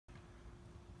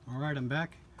Alright, I'm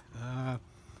back.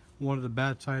 One of the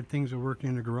bad side things of working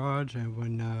in the garage, and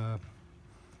when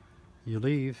you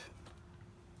leave,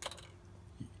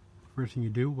 first thing you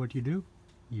do, what do?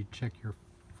 You check your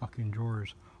fucking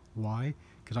drawers. Why?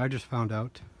 Because I just found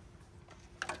out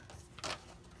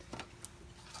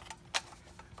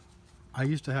I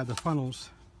used to have the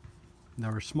funnels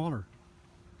that were smaller.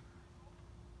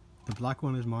 The black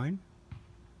one is mine.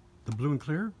 The blue and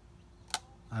clear,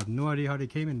 I have no idea how they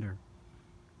came in there.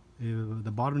 The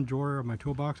bottom drawer of my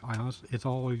toolbox, it's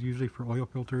always usually for oil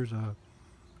filters,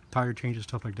 tire changes,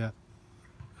 stuff like that.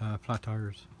 Flat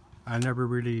tires. I never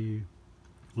really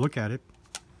look at it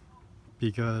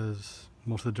because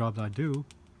most of the jobs I do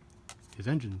is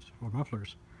engines or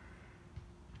mufflers.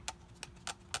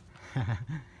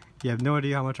 You have no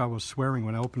idea how much I was swearing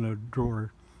when I opened the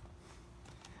drawer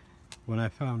when I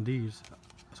found these.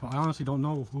 So I honestly don't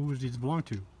know who these belong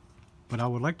to, but I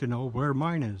would like to know where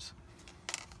mine is.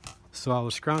 So I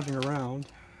was scrounging around.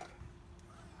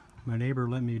 My neighbor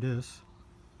lent me this,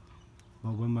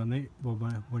 but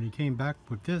when he came back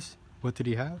with this, what did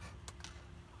he have?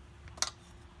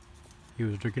 He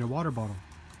was drinking a water bottle.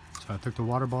 So I took the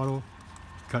water bottle,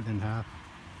 cut it in half,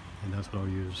 and that's what I'll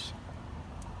use.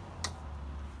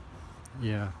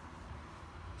 Yeah,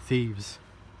 thieves.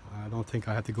 I don't think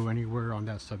I have to go anywhere on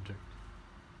that subject.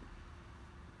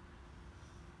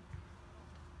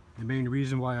 The main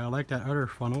reason why I like that other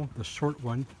funnel, the short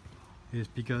one, is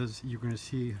because you're going to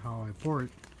see how I pour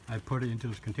it. I put it into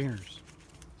those containers.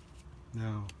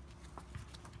 Now,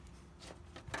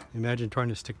 imagine trying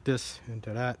to stick this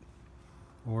into that,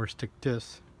 or stick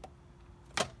this.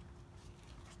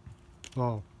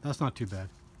 Well, that's not too bad,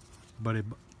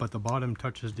 but the bottom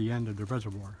touches the end of the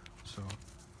reservoir. So,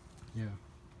 yeah.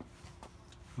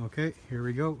 Okay, here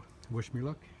we go. Wish me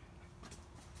luck.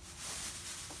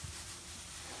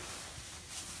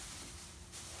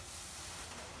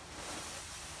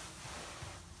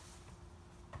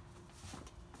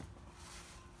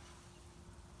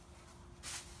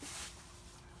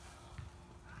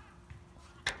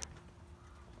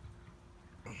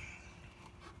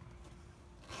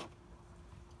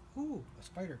 Ooh, a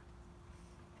spider.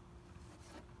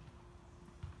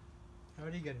 How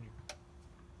did he get in here?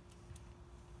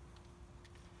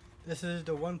 This is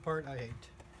the one part I hate.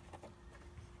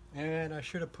 And I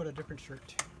should have put a different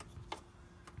shirt.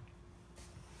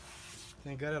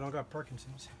 Thank God I don't got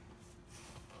Parkinson's.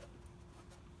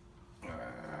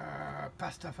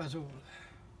 Pasta fazool.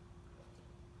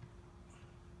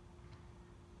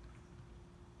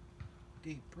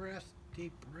 Deep breath,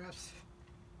 deep breath.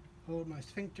 Hold my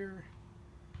sphincter.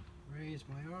 Raise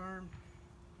my arm.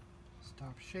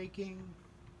 Stop shaking.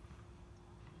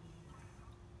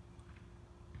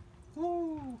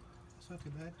 Ooh, that's not too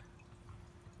bad.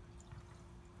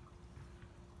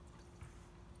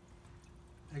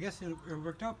 I guess it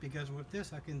worked out because with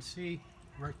this I can see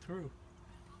right through,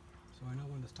 so I know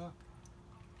when to stop.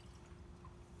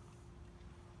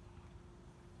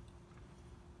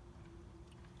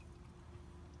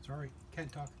 Sorry,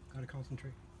 can't talk, gotta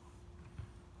concentrate.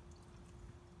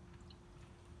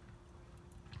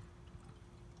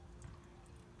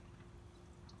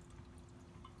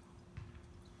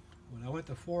 When I went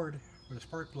to Ford for the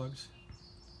spark plugs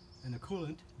and the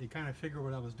coolant, they kind of figured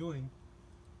what I was doing,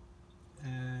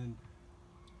 and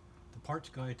the parts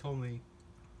guy told me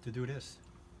to do this.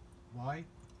 Why?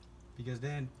 Because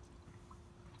then,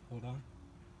 hold on.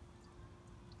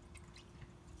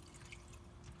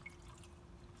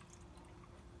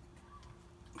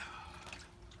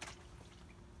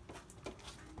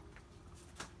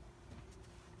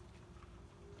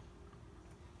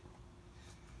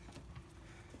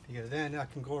 Because then I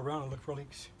can go around and look for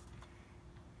leaks.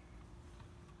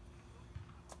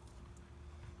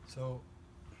 So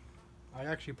I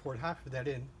actually poured half of that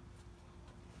in.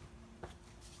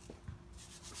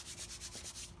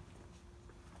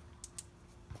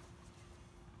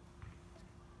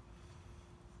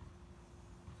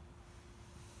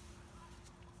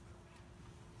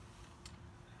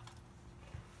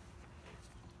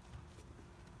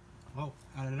 Oh,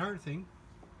 and another thing,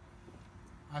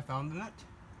 I found the nut.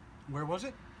 Where was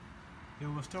it? It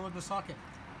was still in the socket.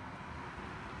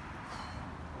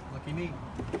 Lucky me.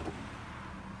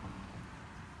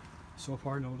 So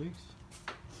far, no leaks.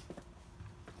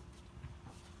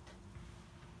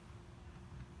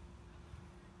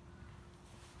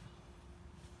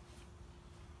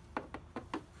 The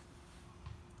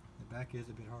back is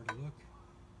a bit hard to look.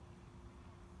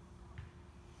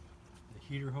 The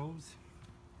heater hose.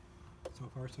 So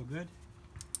far, so good.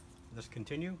 Let's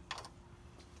continue.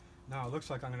 Now it looks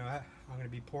like I'm gonna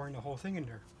be pouring the whole thing in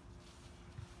there.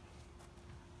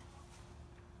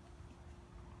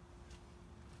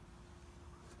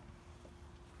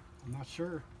 I'm not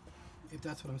sure if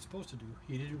that's what I'm supposed to do.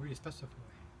 He didn't really specify.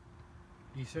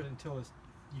 He said until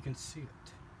you can see it.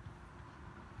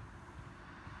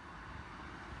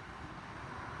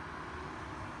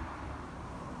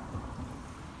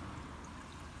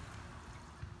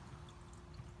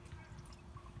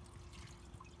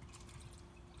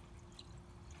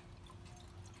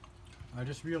 I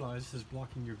just realized this is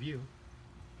blocking your view.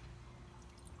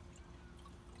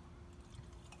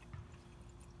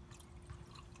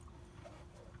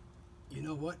 You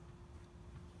know what?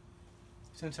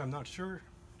 Since I'm not sure,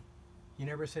 he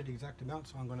never said the exact amount,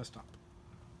 so I'm going to stop.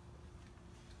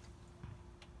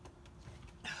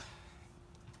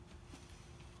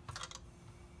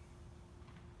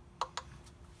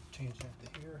 Change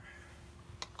that to here.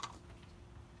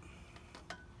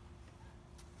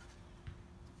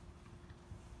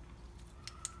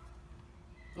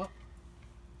 Oh,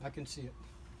 I can see it.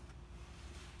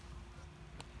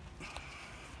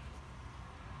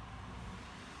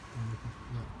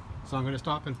 So I'm going to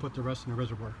stop and put the rest in the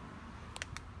reservoir.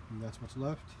 And that's what's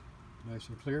left. Nice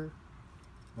and clear.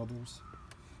 Bubbles.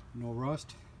 No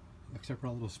rust. Except for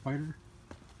a little spider.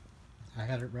 I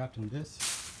had it wrapped in this.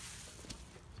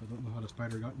 So I don't know how the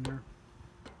spider got in there.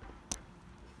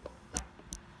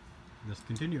 Let's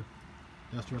continue.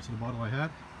 That's the rest of the bottle I had.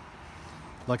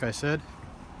 Like I said,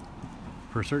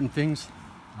 for certain things,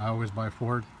 I always buy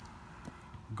Ford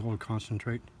gold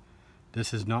concentrate.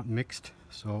 This is not mixed,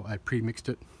 so I pre-mixed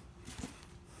it.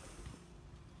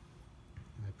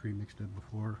 I pre-mixed it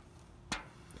before.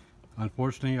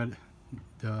 Unfortunately,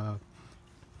 the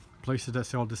places that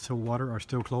sell distilled water are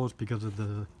still closed because of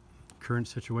the current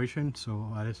situation,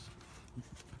 so I just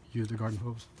use the garden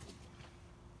hose.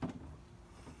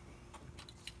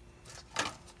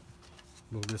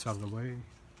 Move this out of the way.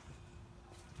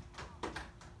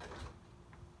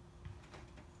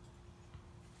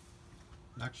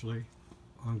 Actually,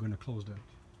 I'm going to close that.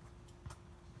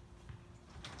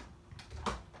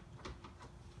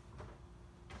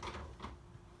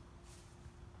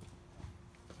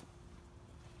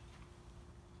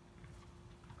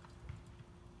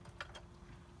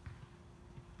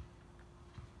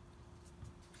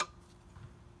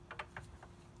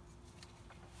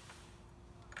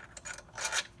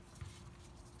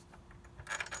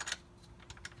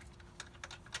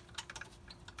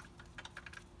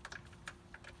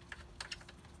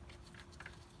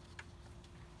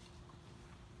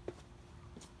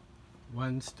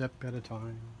 One step at a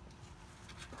time.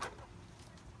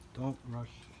 Don't rush.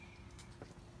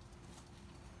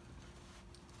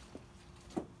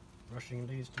 Rushing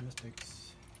leads to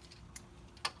mistakes.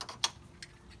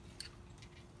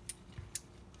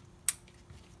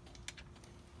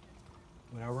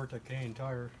 When I worked at Canadian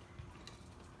Tire,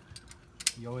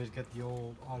 you always get the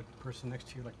old odd person next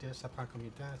to you like this. Ça prend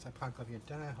combien de temps? Ça prend combien de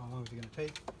temps? How long is it going to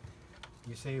take?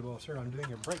 You say, well, sir, I'm doing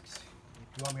your brakes.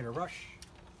 If you want me to rush,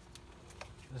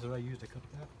 this is what I use to cut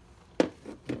that.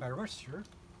 If I rush, sure,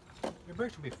 your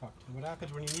brakes will be fucked. And what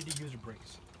happens when you need to use your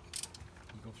brakes?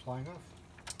 You go flying off.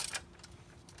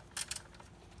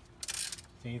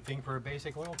 Same thing for a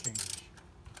basic oil change.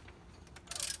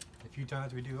 A few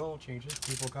times we do oil changes,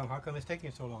 people come, how come it's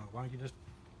taking so long? Why don't you just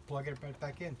plug it right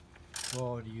back in?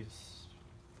 Well, don't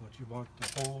you want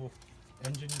the whole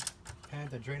engine pan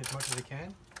to drain as much as it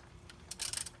can?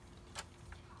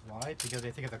 Why? Because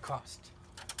they think of the cost.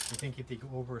 They think if they go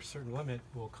over a certain limit,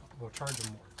 we'll charge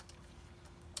them more.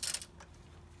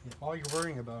 If all you're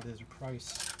worrying about is the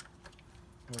price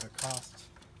or the cost,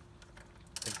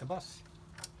 take the bus.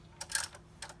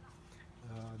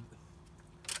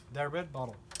 That red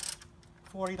bottle,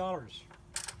 $40.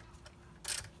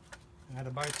 I had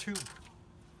to buy 2.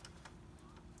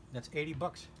 That's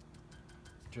 $80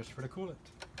 just for the coolant.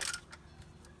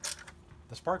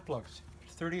 The spark plugs,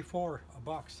 $34 a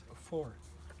box of 4.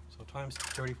 So times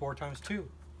 34 times 2,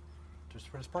 just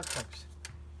for the spark plugs.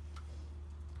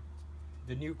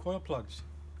 The new coil plugs,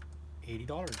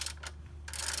 $80.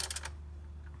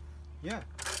 Yeah,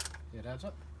 it adds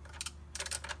up.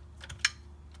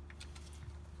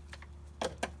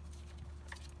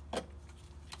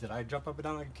 Did I jump up and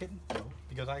down like a kitten? No,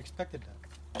 because I expected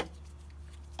that.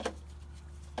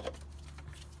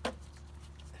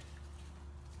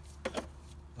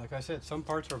 Like I said, some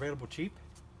parts are available cheap.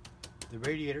 The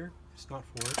radiator, it's not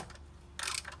Ford.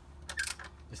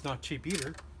 It's not cheap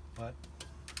either, but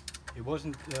it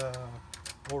wasn't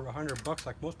over $100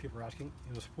 like most people are asking.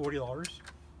 It was $40,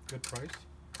 good price.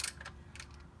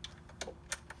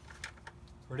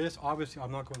 For this, obviously,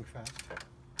 I'm not going fast.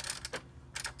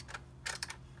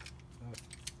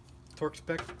 Torque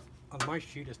spec on my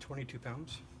sheet is 22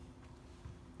 pounds.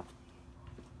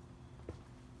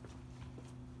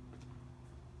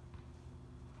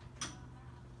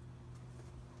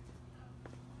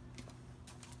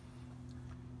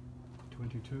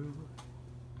 2.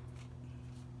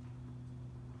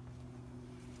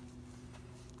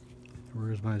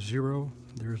 Where's my 0?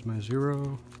 There's my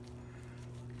 0.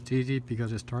 It's easy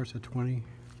because it starts at 20.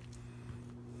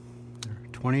 There,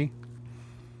 20.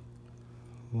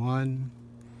 1,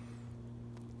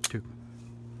 2.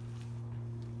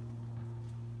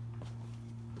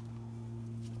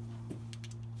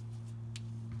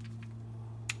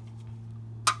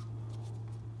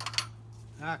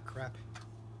 Ah, crap.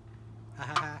 Ha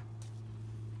ha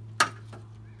ha.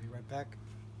 Be right back.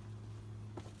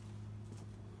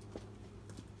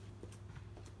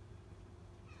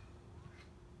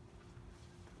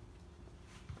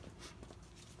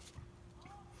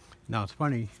 Now it's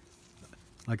funny,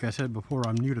 like I said before,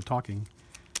 I'm new to talking,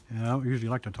 and I don't usually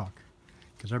like to talk,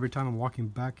 because every time I'm walking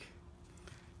back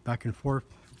and forth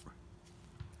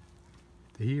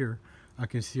to here, I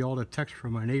can see all the text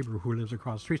from my neighbor who lives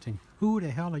across the street saying, "Who the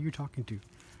hell are you talking to?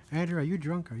 Andrew, are you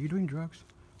drunk? Are you doing drugs?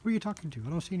 Who are you talking to? I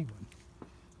don't see anyone."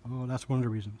 Oh, that's one of the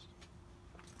reasons.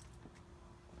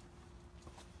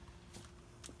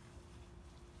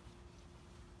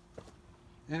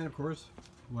 And of course,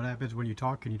 what happens when you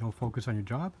talk and you don't focus on your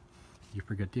job? You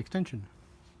forget the extension.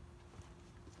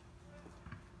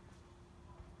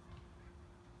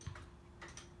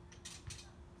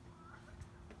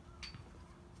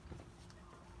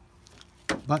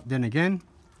 But then again,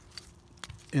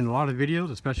 in a lot of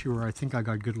videos, especially where I think I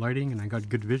got good lighting and I got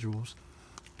good visuals,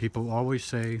 people always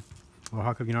say, well,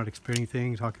 how come you're not explaining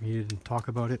things? How come you didn't talk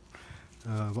about it?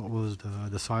 What was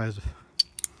the size?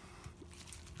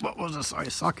 What was the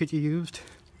size socket you used?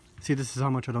 See, this is how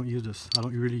much I don't use this. I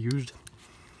don't really use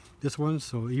this one,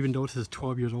 so even though this is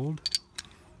 12 years old,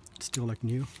 it's still like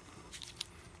new.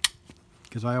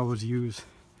 Because I always use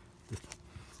the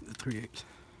 3/8.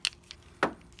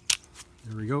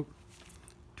 There we go,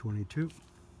 22.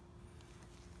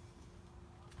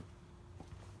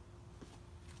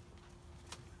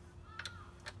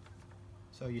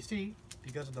 So you see,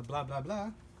 because of the blah blah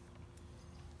blah,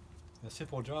 a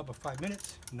simple job of 5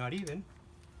 minutes, not even,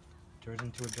 turns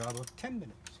into a job of 10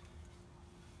 minutes.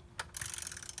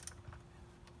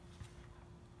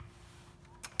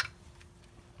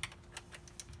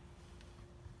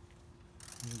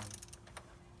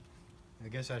 I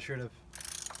guess I should have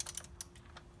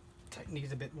tightened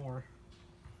these a bit more.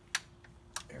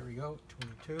 There we go,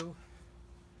 22.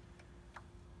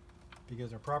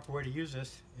 Because the proper way to use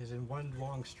this is in one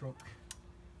long stroke.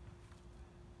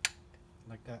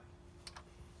 Like that.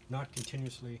 Not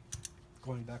continuously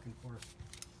going back and forth.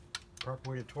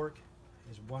 Proper way to torque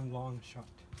is one long shot.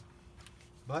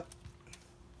 But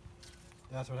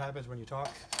that's what happens when you talk.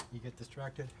 You get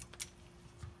distracted.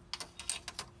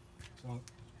 So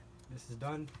this is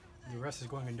done. The rest is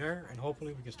going in there, and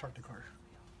hopefully we can start the car.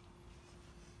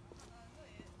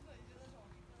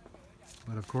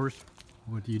 But of course,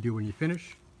 what do you do when you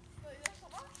finish?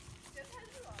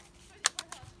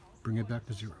 Bring it back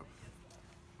to 0.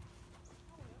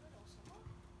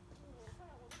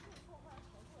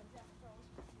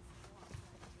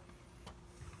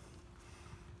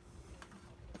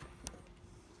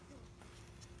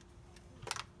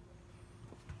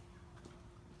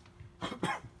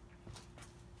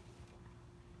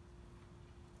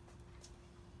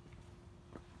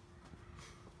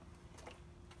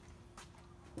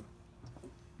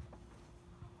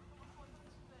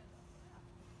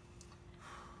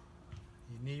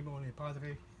 Nemo ne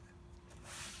padre.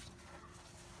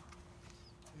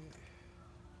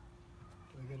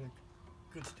 Do I get a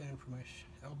good stand for my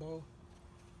elbow?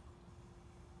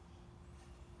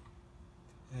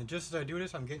 And just as I do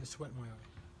this, I'm getting sweat in my eye.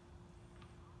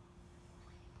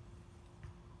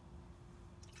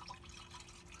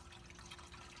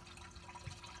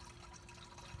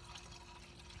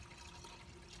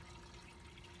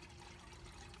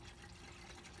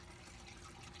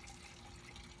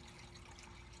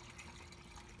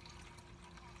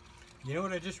 You know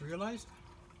what I just realized?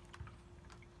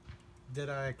 That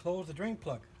I closed the drain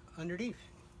plug underneath.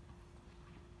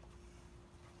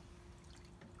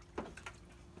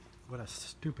 What a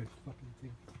stupid fucking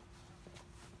thing.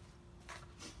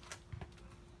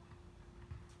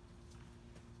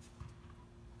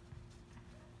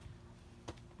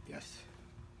 Yes.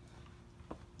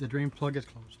 The drain plug is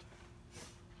closed.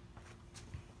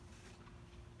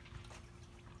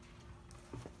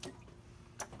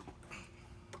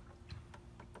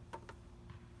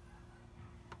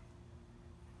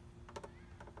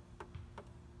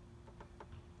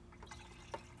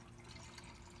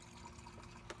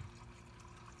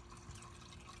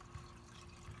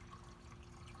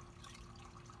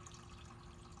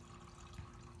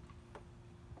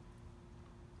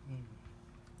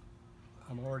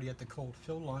 I'm already at the cold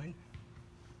fill line,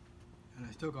 and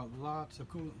I still got lots of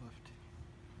coolant left.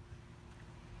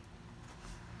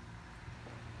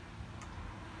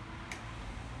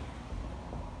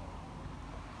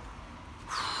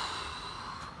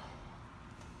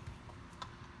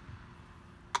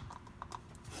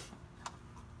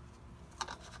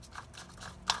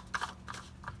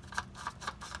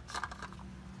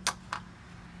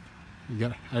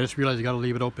 I just realized you got to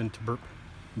leave it open to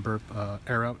burp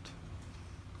air out.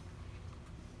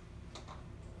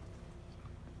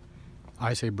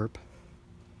 I say burp.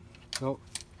 So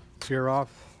clear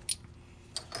off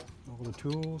all the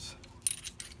tools,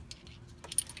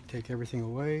 take everything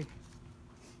away.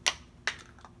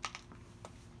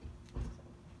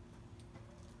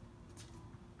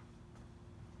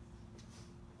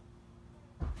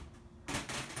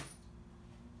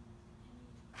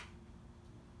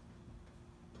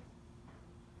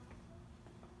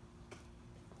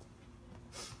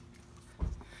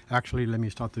 Actually, let me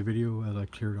stop the video as I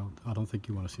clear it out. I don't think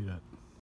you want to see that.